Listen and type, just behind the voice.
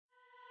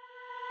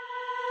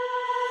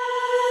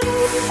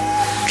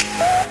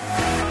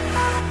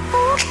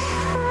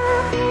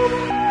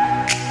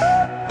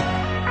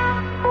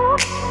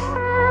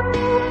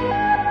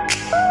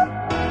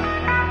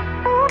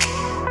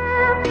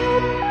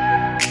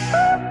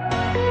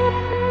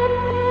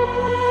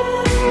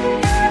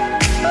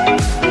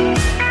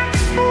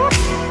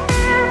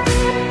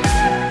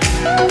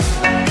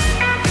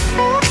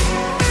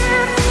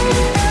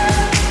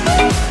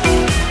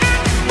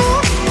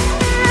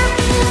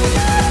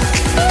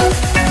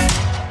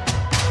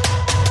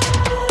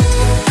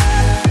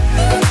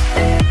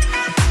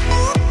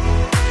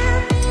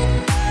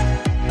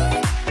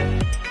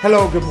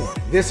Hello, good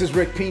morning. This is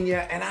Rick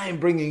Pina, and I am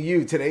bringing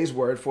you today's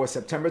word for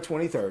September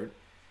 23rd,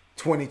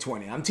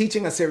 2020. I'm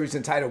teaching a series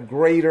entitled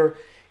Greater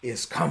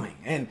is Coming.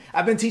 And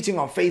I've been teaching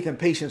on faith and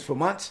patience for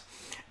months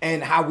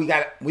and how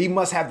we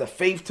must have the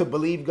faith to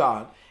believe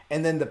God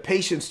and then the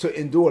patience to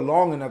endure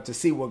long enough to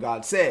see what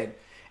God said.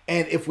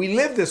 And if we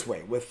live this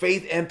way with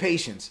faith and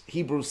patience,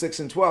 Hebrews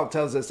 6:12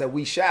 tells us that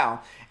we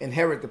shall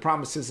inherit the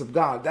promises of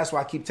God. That's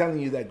why I keep telling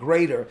you that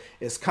greater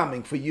is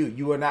coming for you.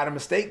 You are not a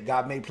mistake.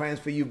 God made plans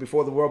for you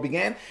before the world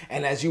began.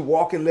 And as you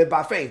walk and live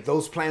by faith,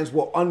 those plans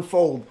will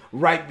unfold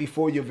right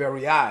before your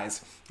very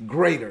eyes.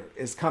 Greater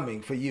is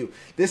coming for you.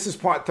 This is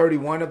part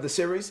 31 of the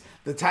series.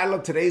 The title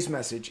of today's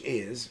message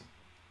is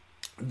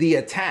The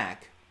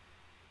Attack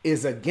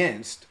is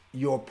Against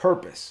Your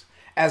Purpose.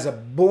 As a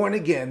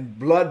born-again,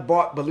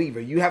 blood-bought believer,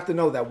 you have to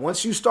know that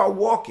once you start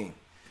walking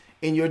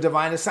in your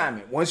divine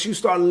assignment, once you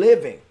start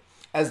living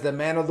as the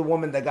man or the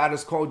woman that God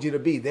has called you to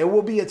be, there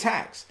will be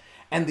attacks.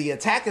 And the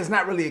attack is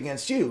not really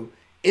against you,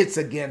 it's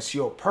against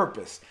your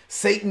purpose.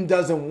 Satan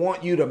doesn't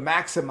want you to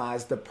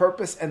maximize the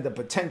purpose and the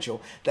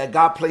potential that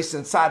God placed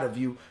inside of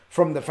you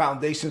from the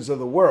foundations of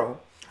the world.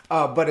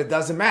 But it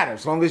doesn't matter.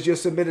 As long as you're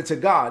submitted to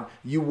God,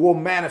 you will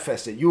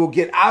manifest it. You will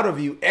get out of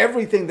you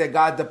everything that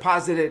God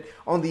deposited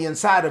on the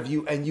inside of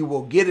you, and you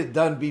will get it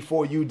done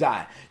before you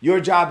die. Your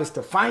job is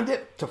to find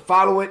it, to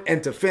follow it,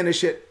 and to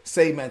finish it.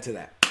 Say amen to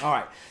that. All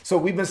right. So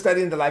we've been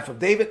studying the life of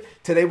David.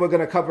 Today we're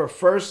going to cover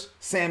 1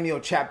 Samuel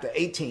chapter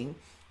 18,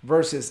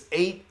 verses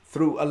 8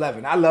 through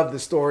 11. I love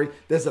this story.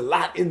 There's a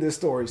lot in this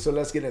story, so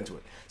let's get into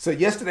it. So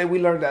yesterday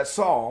we learned that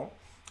Saul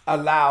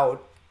allowed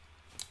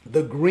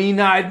the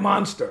green-eyed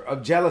monster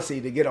of jealousy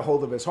to get a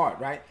hold of his heart,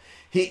 right?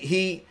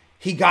 He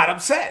got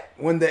upset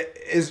when the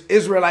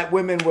Israelite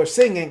women were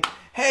singing,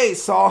 hey,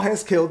 Saul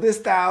has killed his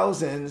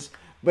thousands,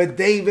 but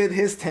David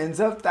his tens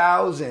of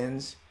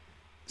thousands.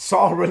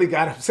 Saul really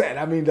got upset.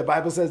 I mean, the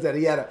Bible says that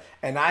he had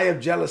an eye of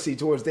jealousy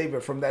towards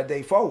David from that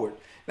day forward.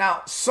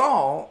 Now,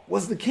 Saul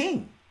was the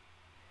king.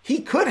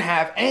 He could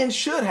have and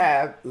should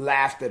have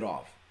laughed it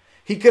off.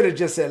 He could have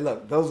just said,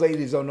 look, those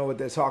ladies don't know what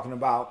they're talking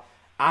about.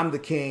 I'm the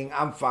king.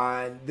 I'm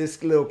fine.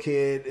 This little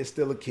kid is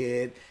still a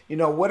kid,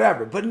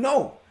 whatever. But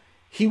no,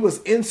 he was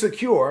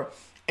insecure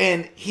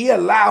and he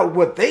allowed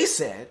what they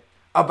said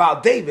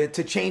about David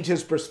to change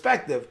his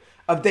perspective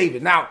of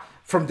David. Now,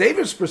 from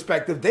David's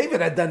perspective,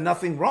 David had done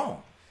nothing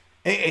wrong.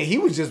 And he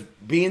was just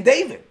being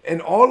David. And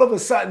all of a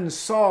sudden,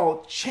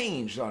 Saul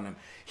changed on him.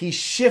 He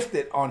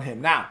shifted on him.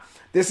 Now,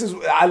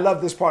 I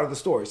love this part of the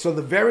story. So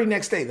the very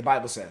next day, the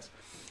Bible says,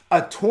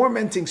 a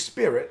tormenting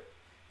spirit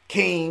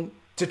came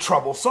to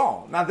trouble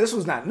Saul. Now, this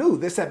was not new.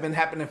 This had been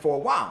happening for a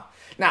while.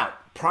 Now,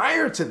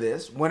 prior to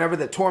this, whenever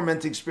the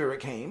tormenting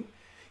spirit came,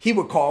 he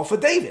would call for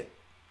David,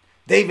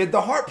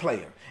 the harp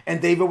player.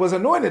 And David was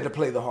anointed to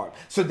play the harp.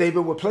 So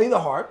David would play the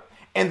harp,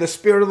 and the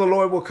Spirit of the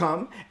Lord will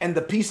come, and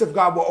the peace of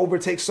God will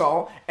overtake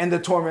Saul, and the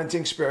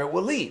tormenting spirit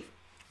will leave.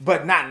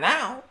 But not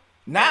now.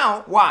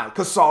 Now, why?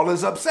 Because Saul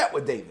is upset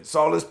with David.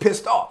 Saul is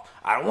pissed off.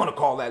 I don't want to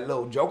call that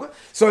little joker.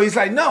 So he's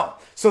like, no.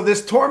 So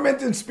this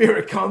tormenting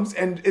spirit comes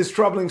and is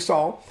troubling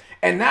Saul.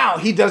 And now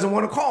he doesn't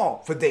want to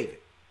call for David,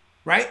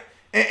 right?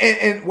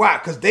 And why?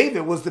 Because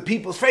David was the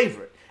people's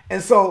favorite.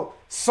 And so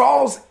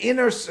Saul's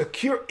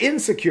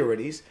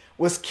insecurities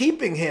was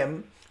keeping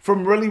him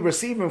from really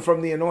receiving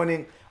from the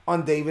anointing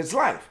on David's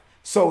life.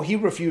 So he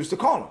refused to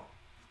call him.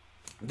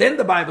 Then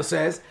the Bible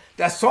says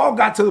that Saul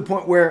got to the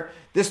point where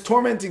this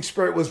tormenting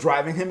spirit was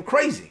driving him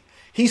crazy.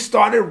 He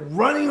started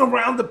running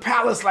around the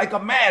palace like a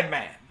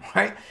madman,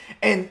 right?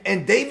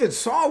 And David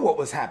saw what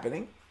was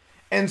happening.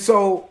 And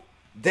so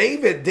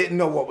David didn't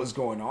know what was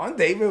going on.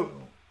 David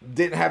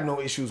didn't have no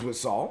issues with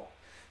Saul.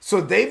 So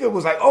David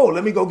was like, oh,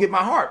 let me go get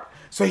my harp.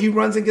 So he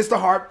runs and gets the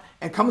harp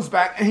and comes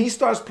back and he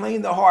starts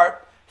playing the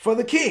harp for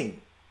the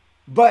king.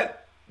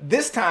 But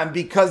this time,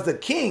 because the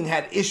king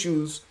had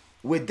issues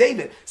with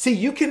David. See,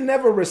 you can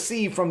never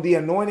receive from the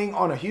anointing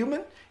on a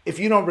human if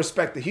you don't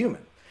respect the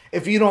human,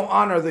 if you don't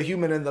honor the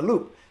human in the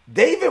loop.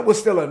 David was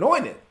still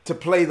anointed to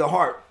play the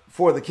harp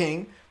for the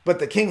king, but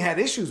the king had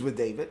issues with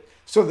David,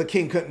 so the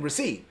king couldn't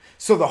receive.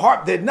 So the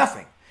harp did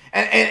nothing.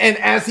 And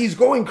as he's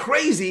going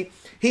crazy,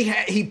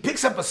 he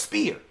picks up a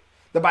spear,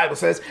 the Bible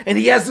says, and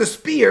he has the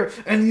spear,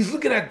 and he's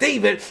looking at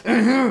David,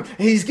 and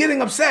he's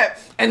getting upset,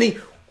 and he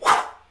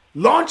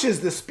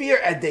launches the spear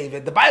at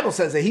David. The Bible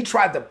says that he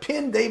tried to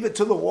pin David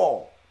to the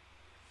wall.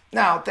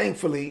 Now,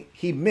 thankfully,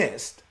 he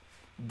missed.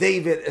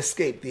 David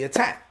escaped the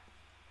attack.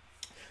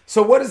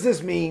 So what does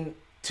this mean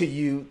to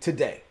you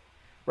today?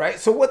 Right?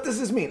 So what does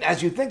this mean?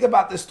 As you think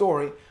about this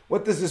story,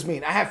 what does this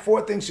mean? I have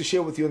 4 things to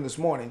share with you in this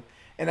morning.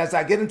 And as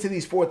I get into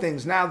these 4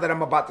 things, now that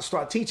I'm about to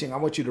start teaching, I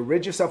want you to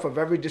rid yourself of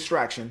every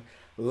distraction,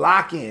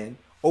 lock in,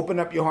 open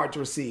up your heart to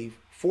receive.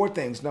 4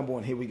 things. Number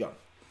 1, here we go.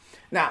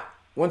 Now,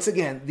 once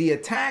again, the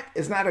attack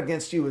is not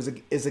against you,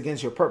 is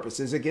against your purpose,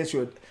 is against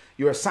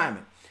your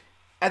assignment.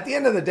 At the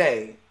end of the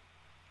day,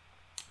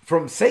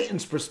 from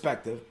Satan's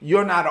perspective,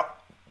 you're not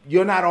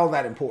all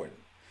that important.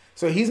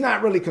 So he's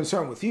not really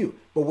concerned with you.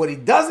 But what he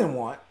doesn't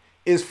want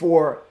is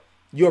for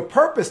your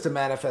purpose to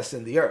manifest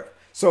in the earth.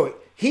 So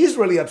he's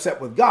really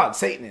upset with God,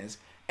 Satan is.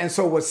 And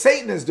so what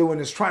Satan is doing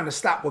is trying to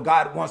stop what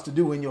God wants to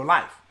do in your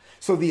life.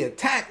 So the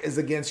attack is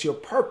against your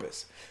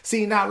purpose.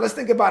 See, now let's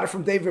think about it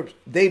from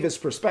David's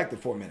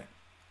perspective for a minute.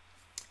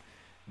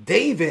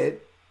 David,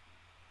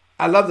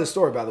 I love this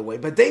story, by the way,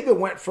 but David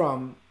went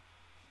from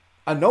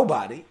a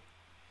nobody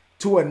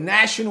to a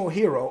national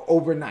hero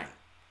overnight.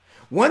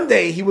 One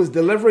day he was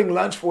delivering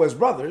lunch for his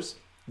brothers.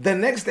 The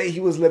next day he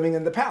was living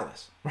in the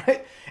palace,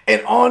 right?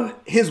 And on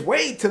his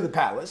way to the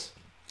palace,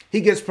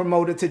 he gets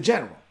promoted to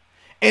general.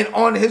 And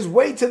on his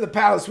way to the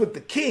palace with the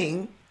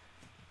king,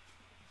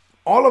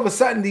 all of a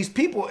sudden these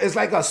people, it's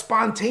like a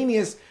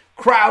spontaneous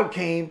crowd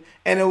came,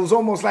 and it was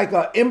almost like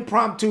an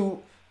impromptu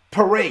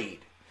parade.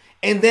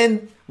 And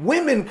then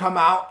women come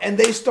out and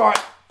they start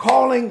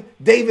calling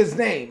David's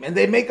name, and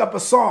they make up a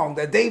song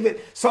that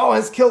Saul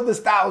has killed his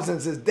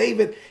thousands, as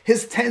David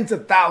his tens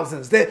of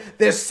thousands.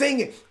 They're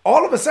singing.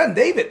 All of a sudden,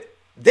 David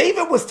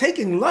was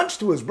taking lunch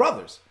to his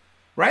brothers,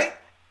 right?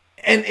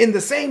 And in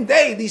the same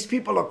day, these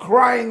people are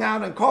crying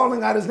out and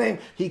calling out his name.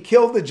 He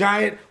killed the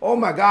giant. Oh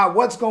my God,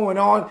 what's going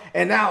on?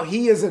 And now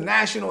he is a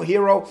national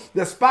hero.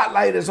 The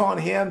spotlight is on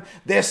him.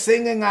 They're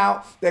singing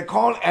out, they're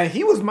calling, and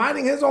he was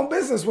minding his own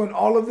business when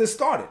all of this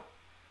started,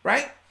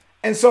 right?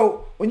 And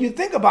so when you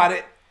think about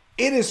it,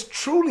 it is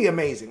truly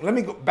amazing. Let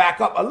me go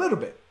back up a little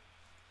bit.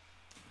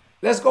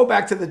 Let's go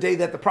back to the day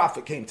that the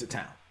prophet came to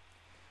town.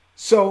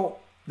 So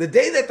the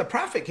day that the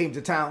prophet came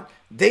to town,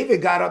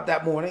 David got up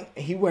that morning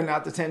and he went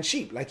out to tend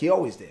sheep like he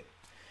always did.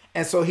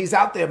 And so he's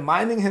out there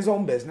minding his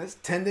own business,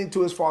 tending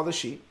to his father's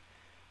sheep,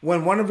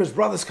 when one of his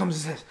brothers comes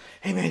and says,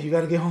 "Hey man, you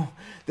got to get home.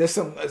 There's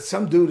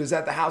some dude is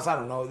at the house. I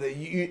don't know.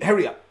 You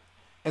hurry up."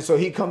 And so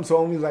he comes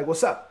home. He's like,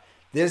 "What's up?"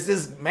 There's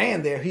this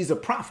man there. He's a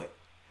prophet.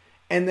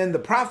 And then the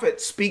prophet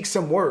speaks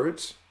some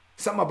words,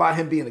 something about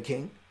him being a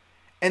king.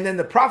 And then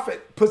the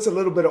prophet puts a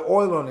little bit of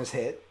oil on his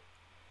head.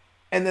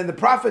 And then the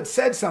prophet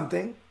said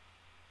something.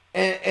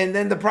 And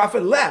then the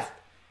prophet left.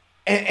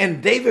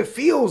 And David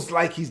feels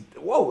like he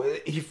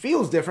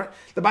feels different.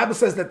 The Bible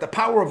says that the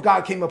power of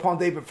God came upon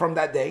David from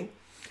that day.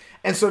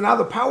 And so now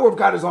the power of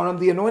God is on him.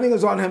 The anointing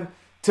is on him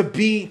to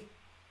be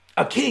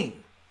a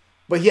king.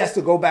 But he has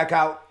to go back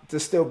out to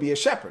still be a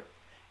shepherd.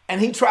 And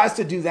he tries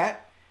to do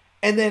that.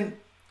 And then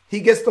he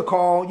gets the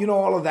call,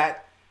 all of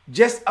that.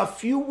 Just a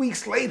few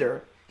weeks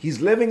later, he's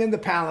living in the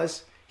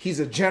palace. He's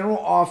a general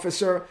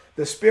officer.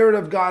 The Spirit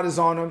of God is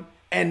on him.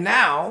 And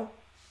now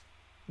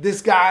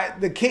this guy,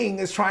 the king,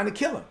 is trying to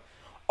kill him.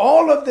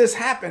 All of this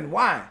happened.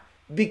 Why?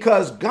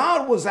 Because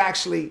God was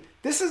actually,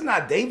 this is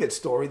not David's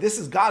story. This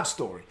is God's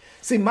story.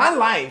 See, my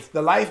life,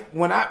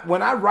 when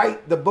I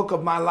write the book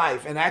of my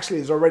life, and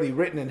actually it's already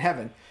written in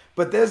heaven,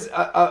 but there's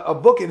a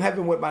book in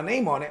heaven with my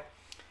name on it.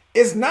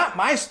 It's not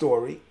my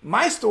story.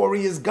 My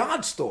story is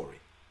God's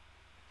story.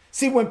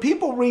 See, when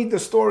people read the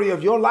story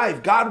of your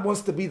life, God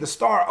wants to be the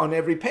star on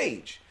every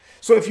page.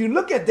 So if you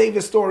look at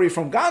David's story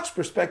from God's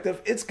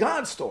perspective, it's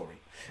God's story.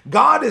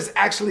 God is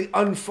actually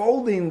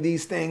unfolding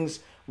these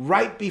things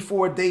right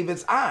before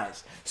David's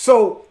eyes.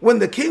 So when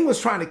the king was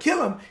trying to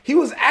kill him, he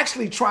was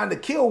actually trying to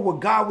kill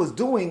what God was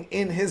doing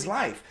in his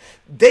life.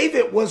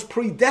 David was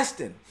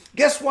predestined.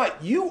 Guess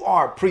what? You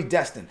are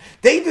predestined.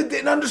 David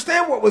didn't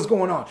understand what was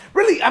going on.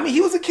 Really, he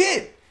was a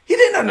kid. He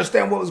didn't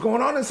understand what was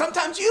going on. And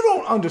sometimes you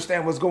don't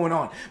understand what's going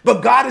on.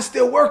 But God is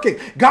still working.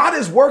 God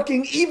is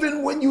working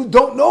even when you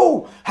don't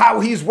know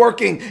how he's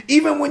working.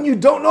 Even when you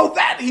don't know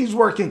that he's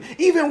working.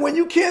 Even when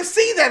you can't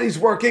see that he's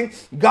working.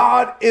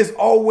 God is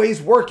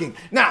always working.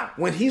 Now,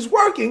 when he's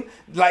working,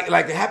 like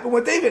it happened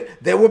with David,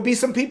 there will be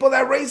some people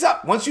that raise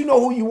up. Once you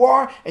know who you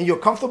are and you're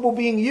comfortable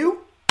being you,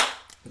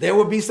 there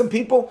will be some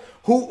people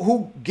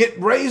who get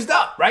raised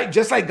up, right?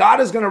 Just like God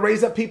is going to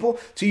raise up people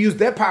to use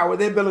their power,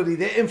 their ability,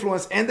 their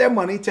influence, and their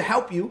money to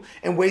help you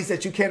in ways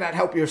that you cannot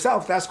help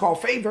yourself. That's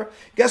called favor.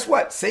 Guess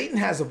what? Satan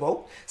has a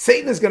vote.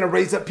 Satan is going to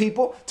raise up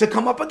people to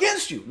come up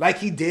against you, like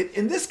he did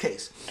in this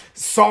case.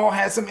 Saul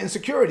had some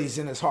insecurities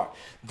in his heart.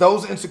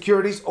 Those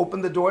insecurities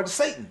opened the door to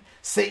Satan.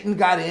 Satan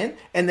got in,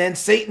 and then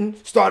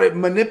Satan started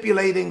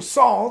manipulating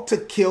Saul to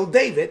kill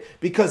David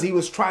because he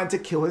was trying to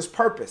kill his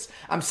purpose.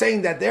 I'm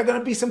saying that there are going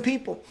to be some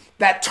people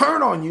that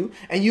turn on you you,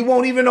 and you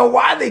won't even know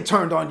why they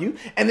turned on you.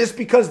 And it's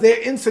because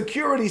their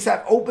insecurities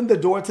have opened the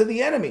door to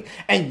the enemy.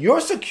 And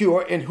you're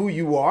secure in who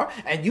you are,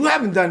 and you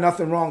haven't done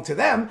nothing wrong to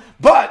them.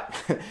 But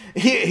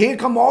here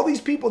come all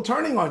these people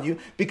turning on you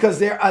because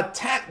the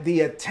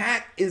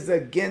attack is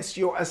against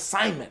your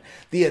assignment.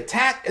 The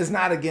attack is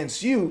not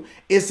against you,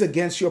 it's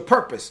against your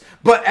purpose.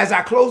 But as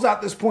I close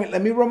out this point,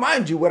 let me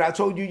remind you what I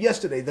told you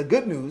yesterday. The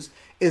good news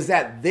is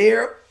that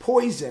their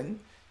poison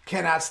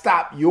cannot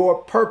stop your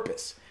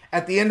purpose.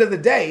 At the end of the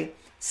day,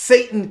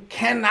 Satan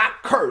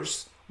cannot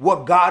curse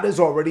what God has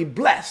already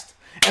blessed.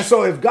 And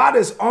so if God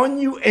is on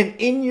you and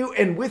in you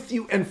and with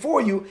you and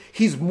for you,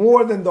 he's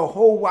more than the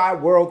whole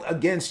wide world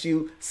against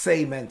you.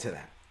 Say amen to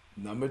that.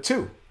 Number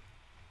two,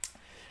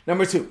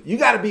 you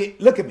got to be,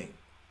 look at me.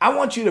 I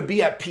want you to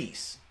be at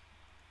peace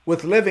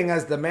with living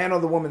as the man or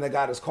the woman that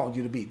God has called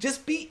you to be.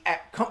 Just be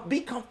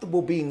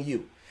comfortable being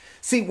you.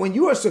 See, when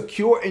you are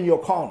secure in your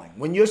calling,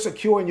 when you're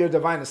secure in your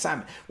divine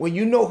assignment, when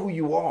you know who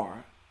you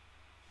are,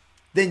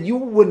 then you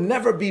will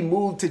never be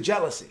moved to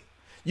jealousy.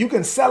 You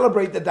can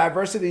celebrate the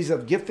diversities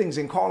of giftings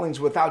and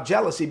callings without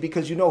jealousy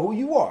because you know who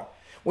you are.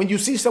 When you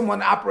see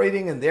someone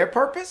operating in their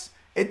purpose,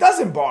 it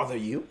doesn't bother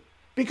you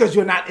because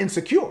you're not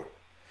insecure.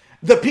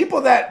 The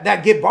people that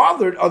get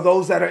bothered are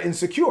those that are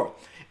insecure.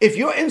 If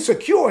you're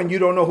insecure and you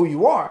don't know who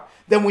you are,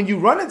 then when you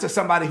run into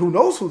somebody who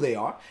knows who they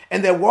are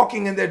and they're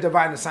walking in their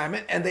divine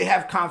assignment and they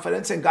have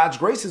confidence and God's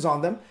grace is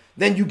on them,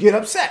 then you get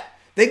upset.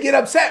 They get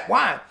upset.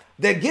 Why?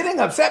 They're getting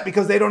upset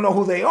because they don't know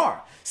who they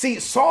are. See,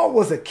 Saul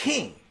was a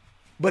king,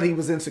 but he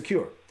was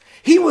insecure.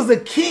 He was a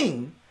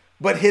king,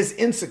 but his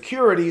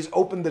insecurities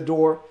opened the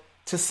door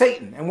to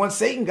Satan. And once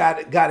Satan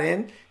got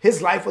in,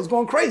 his life was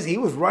going crazy. He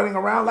was running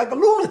around like a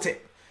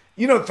lunatic,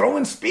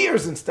 throwing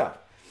spears and stuff.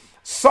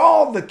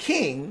 Saul, the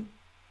king,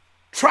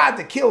 tried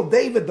to kill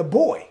David, the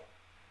boy,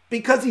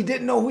 because he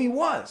didn't know who he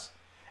was.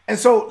 And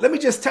so let me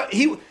just tell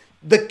you,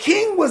 the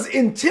king was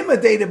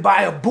intimidated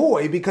by a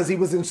boy because he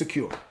was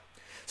insecure.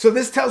 So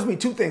this tells me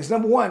two things.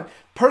 Number one,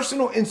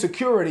 personal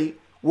insecurity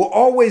will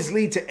always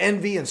lead to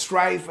envy and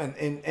strife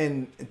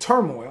and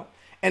turmoil.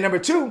 And number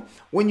two,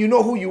 when you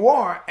know who you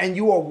are and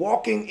you are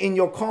walking in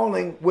your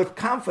calling with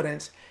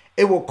confidence,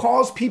 it will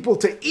cause people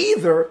to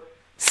either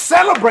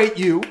celebrate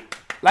you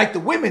like the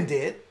women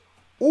did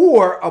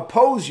or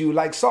oppose you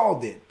like Saul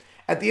did.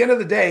 At the end of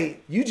the day,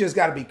 you just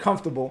got to be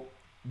comfortable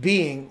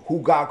being who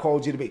God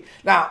called you to be.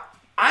 Now,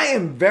 I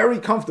am very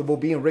comfortable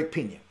being Rick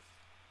Pina.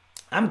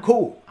 I'm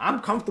cool. I'm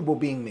comfortable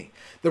being me.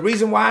 The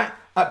reason why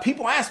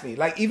people ask me,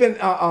 like even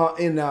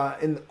in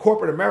the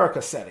corporate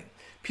America setting,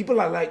 people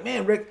are like,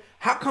 man, Rick,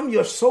 how come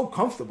you're so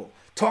comfortable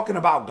talking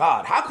about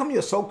God? How come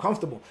you're so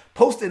comfortable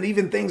posting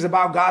even things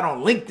about God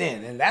on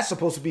LinkedIn? And that's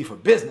supposed to be for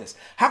business.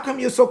 How come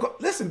you're so,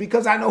 listen,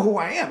 because I know who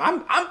I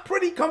am. I'm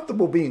pretty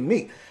comfortable being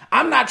me.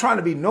 I'm not trying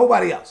to be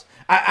nobody else.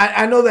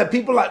 I know that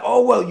people are like,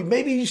 oh, well,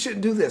 maybe you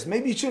shouldn't do this.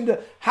 Maybe you shouldn't do,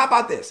 how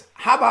about this?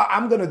 How about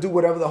I'm going to do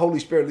whatever the Holy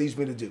Spirit leads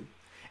me to do?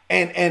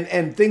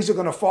 And things are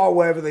going to fall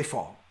wherever they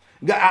fall.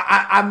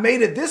 I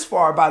made it this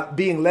far about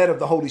being led of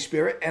the Holy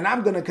Spirit, and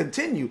I'm going to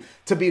continue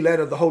to be led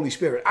of the Holy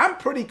Spirit. I'm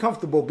pretty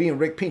comfortable being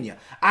Rick Pina.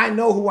 I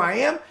know who I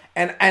am,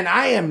 and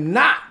I am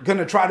not going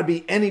to try to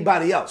be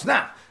anybody else.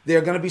 Now, there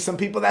are going to be some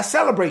people that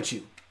celebrate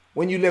you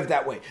when you live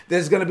that way.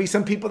 There's going to be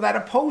some people that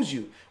oppose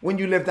you when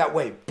you live that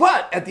way.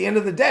 But at the end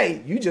of the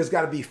day, you just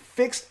got to be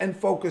fixed and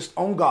focused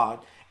on God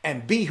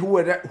and be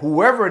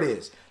whoever it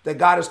is that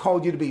God has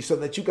called you to be so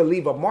that you can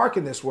leave a mark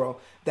in this world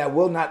that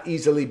will not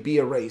easily be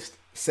erased.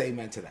 Say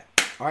amen to that.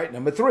 All right,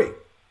 number 3.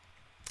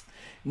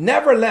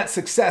 Never let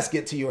success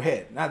get to your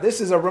head. Now,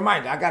 this is a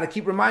reminder. I got to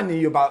keep reminding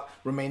you about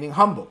remaining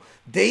humble.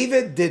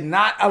 David did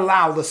not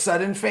allow the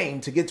sudden fame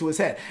to get to his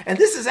head. And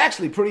this is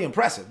actually pretty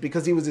impressive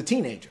because he was a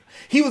teenager.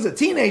 He was a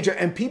teenager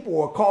and people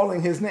were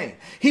calling his name.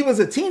 He was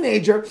a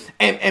teenager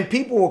and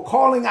people were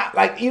calling out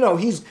like,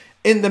 he's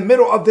in the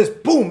middle of this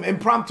boom,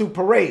 impromptu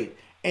parade.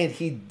 And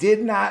he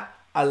did not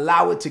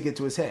allow it to get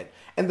to his head.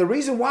 And the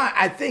reason why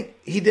I think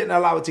he didn't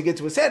allow it to get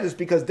to his head is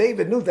because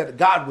David knew that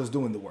God was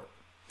doing the work.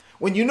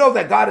 When you know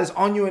that God is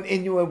on you and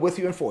in you and with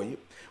you and for you,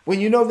 when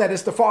you know that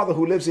it's the Father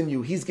who lives in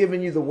you, he's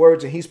giving you the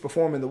words and he's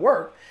performing the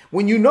work,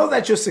 when you know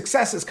that your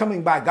success is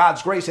coming by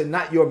God's grace and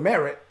not your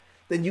merit,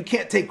 then you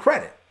can't take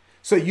credit.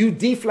 So you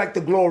deflect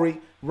the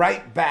glory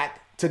right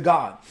back to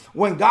God.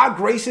 When God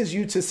graces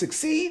you to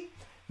succeed,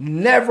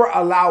 never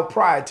allow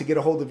pride to get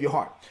a hold of your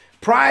heart.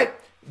 Pride,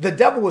 the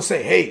devil will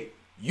say, hey,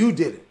 you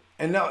did it.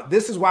 And no,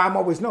 this is why I'm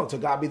always, no, to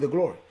God be the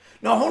glory.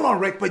 No, hold on,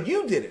 Rick, but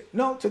you did it.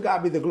 No, to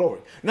God be the glory.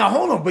 Now,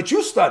 hold on, but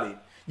you studied.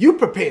 You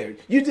prepared.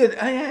 You did.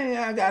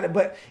 Yeah, I got it.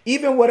 But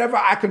even whatever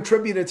I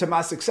contributed to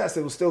my success,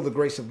 it was still the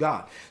grace of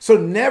God. So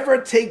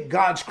never take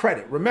God's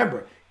credit.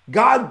 Remember,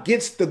 God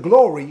gets the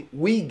glory.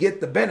 We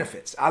get the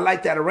benefits. I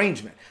like that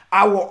arrangement.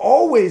 I will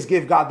always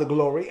give God the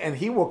glory and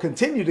he will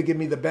continue to give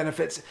me the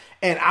benefits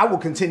and I will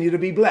continue to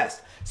be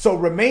blessed. So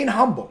remain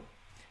humble.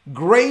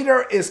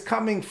 Greater is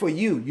coming for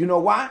you. You know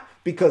why?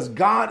 Because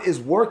God is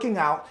working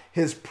out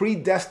his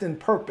predestined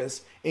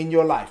purpose in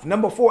your life.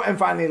 Number 4, and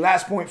finally,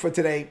 last point for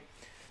today,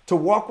 to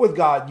walk with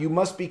God, you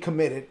must be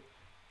committed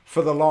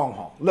for the long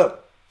haul.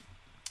 Look,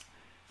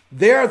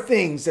 there are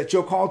things that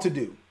you're called to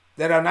do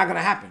that are not going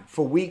to happen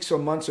for weeks or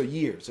months or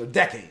years or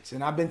decades.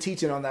 And I've been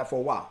teaching on that for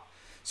a while.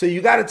 So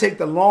you got to take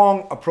the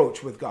long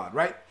approach with God,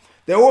 right?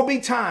 There will be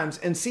times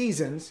and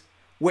seasons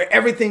where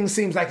everything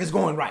seems like it's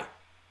going right.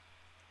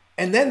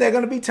 And then there are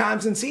going to be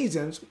times and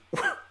seasons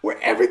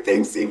where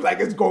everything seems like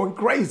it's going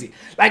crazy,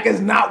 like it's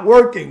not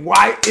working.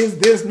 Why is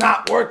this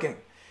not working?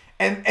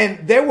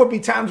 And there will be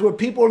times where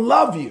people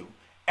love you.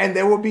 And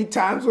there will be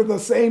times where the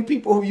same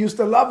people who used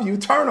to love you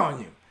turn on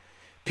you.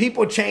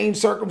 People change,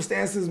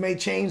 circumstances may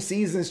change,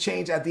 seasons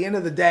change. At the end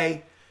of the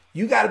day,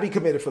 you got to be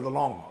committed for the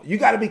long haul. You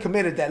got to be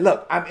committed that,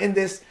 look, I'm in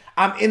this,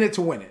 I'm in it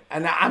to win it.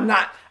 And I'm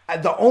not,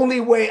 the only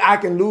way I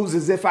can lose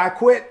is if I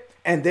quit,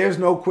 and there's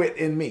no quit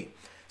in me.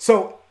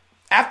 So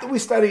after we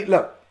study,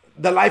 look,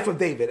 the life of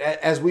David,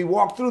 as we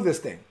walk through this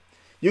thing,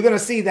 you're going to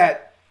see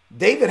that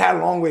David had a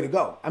long way to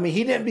go. I mean,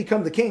 he didn't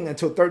become the king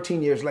until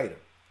 13 years later.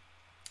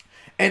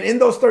 And in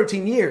those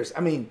 13 years, I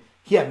mean,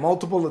 he had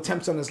multiple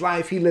attempts on his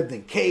life. He lived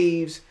in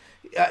caves.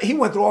 He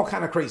went through all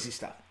kind of crazy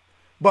stuff.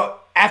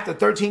 But after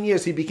 13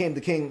 years, he became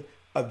the king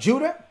of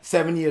Judah.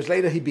 7 years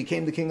later, he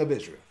became the king of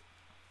Israel.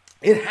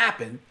 It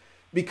happened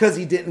because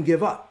he didn't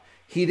give up.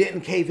 He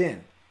didn't cave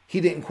in.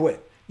 He didn't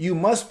quit. You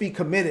must be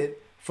committed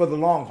for the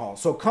long haul.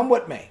 So come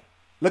what may.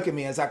 Look at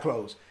me as I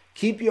close.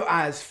 Keep your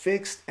eyes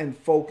fixed and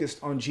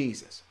focused on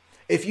Jesus.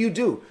 If you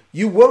do,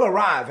 you will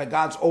arrive at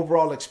God's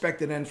overall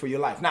expected end for your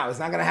life. Now, it's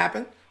not going to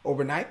happen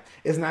overnight.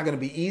 It's not going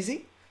to be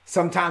easy.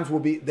 Sometimes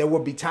there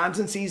will be times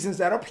and seasons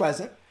that are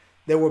pleasant.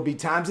 There will be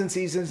times and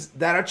seasons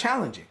that are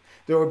challenging.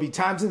 There will be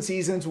times and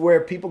seasons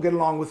where people get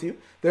along with you.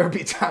 There will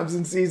be times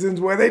and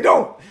seasons where they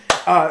don't.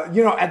 At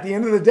the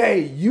end of the day,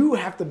 you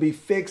have to be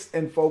fixed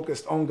and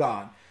focused on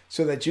God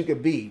so that you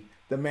can be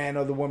the man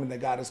or the woman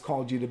that God has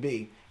called you to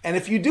be. And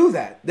if you do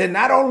that, then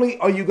not only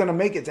are you going to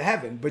make it to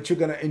heaven, but you're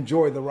going to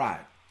enjoy the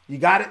ride. You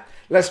got it?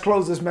 Let's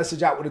close this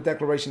message out with a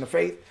declaration of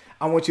faith.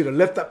 I want you to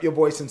lift up your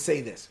voice and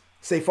say this.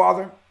 Say,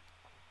 Father,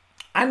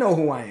 I know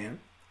who I am.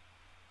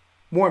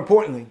 More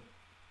importantly,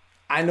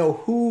 I know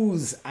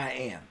whose I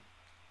am.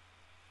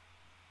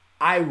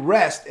 I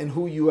rest in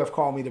who you have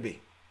called me to be.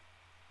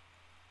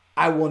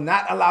 I will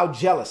not allow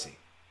jealousy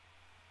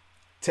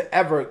to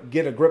ever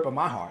get a grip of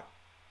my heart.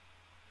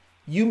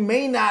 You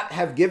may not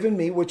have given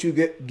me what you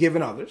get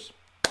given others,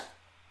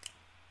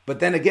 but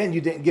then again,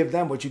 you didn't give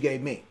them what you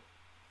gave me.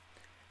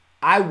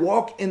 I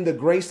walk in the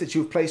grace that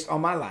you've placed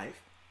on my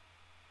life,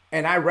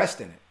 and I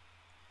rest in it.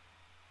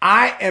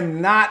 I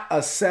am not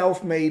a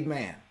self-made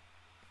man.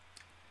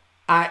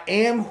 I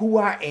am who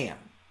I am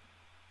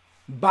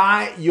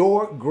by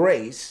your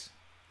grace,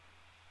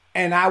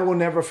 and I will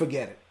never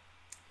forget it.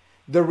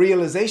 The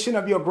realization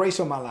of your grace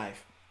on my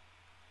life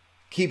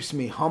keeps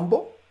me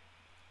humble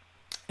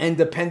and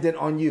dependent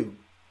on you.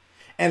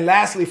 And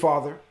lastly,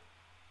 Father,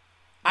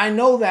 I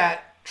know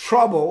that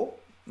trouble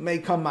may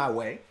come my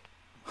way,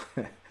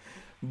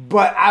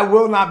 but I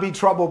will not be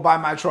troubled by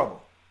my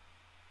trouble.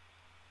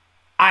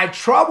 I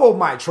trouble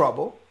my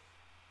trouble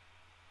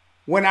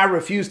when I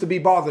refuse to be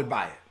bothered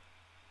by it.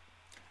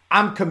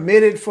 I'm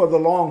committed for the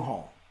long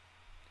haul,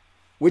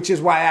 which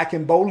is why I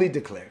can boldly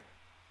declare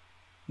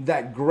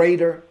that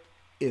greater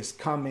is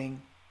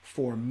coming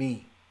for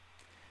me.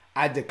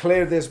 I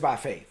declare this by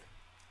faith.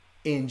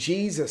 In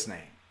Jesus'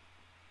 name,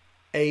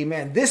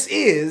 amen. This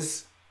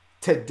is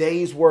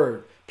today's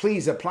word.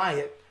 Please apply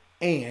it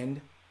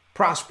and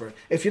prosper.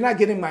 If you're not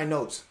getting my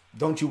notes,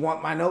 don't you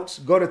want my notes?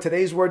 Go to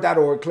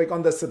todaysword.org, click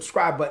on the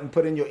subscribe button,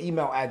 put in your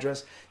email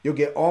address. You'll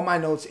get all my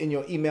notes in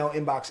your email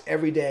inbox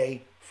every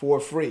day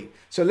for free.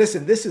 So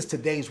listen, this is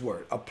today's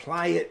word.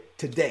 Apply it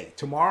today.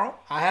 Tomorrow,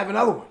 I have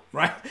another one,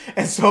 right?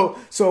 And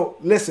so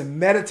listen,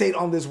 meditate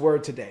on this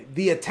word today.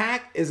 The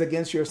attack is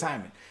against your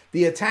assignment.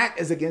 The attack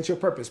is against your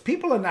purpose.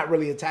 People are not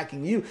really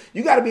attacking you.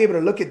 You got to be able to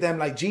look at them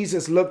like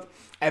Jesus looked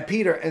at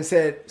Peter and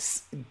said,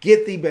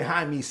 "Get thee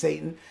behind me,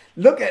 Satan."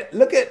 Look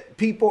at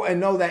people and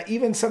know that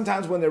even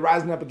sometimes when they're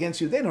rising up against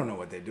you, they don't know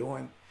what they're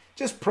doing.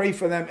 Just pray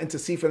for them,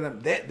 intercede for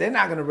them. They're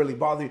not going to really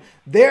bother you.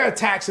 Their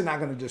attacks are not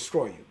going to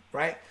destroy you,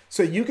 right?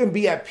 So you can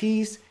be at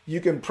peace.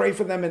 You can pray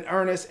for them in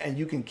earnest, and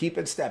you can keep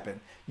it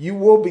stepping. You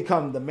will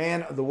become the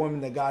man or the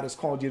woman that God has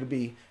called you to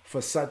be for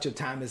such a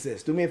time as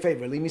this. Do me a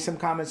favor. Leave me some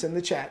comments in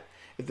the chat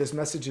if this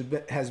message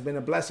has been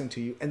a blessing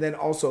to you. And then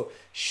also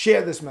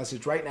share this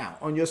message right now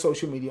on your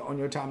social media, on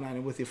your timeline,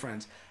 and with your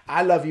friends.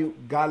 I love you.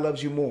 God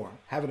loves you more.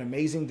 Have an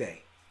amazing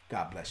day.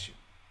 God bless you.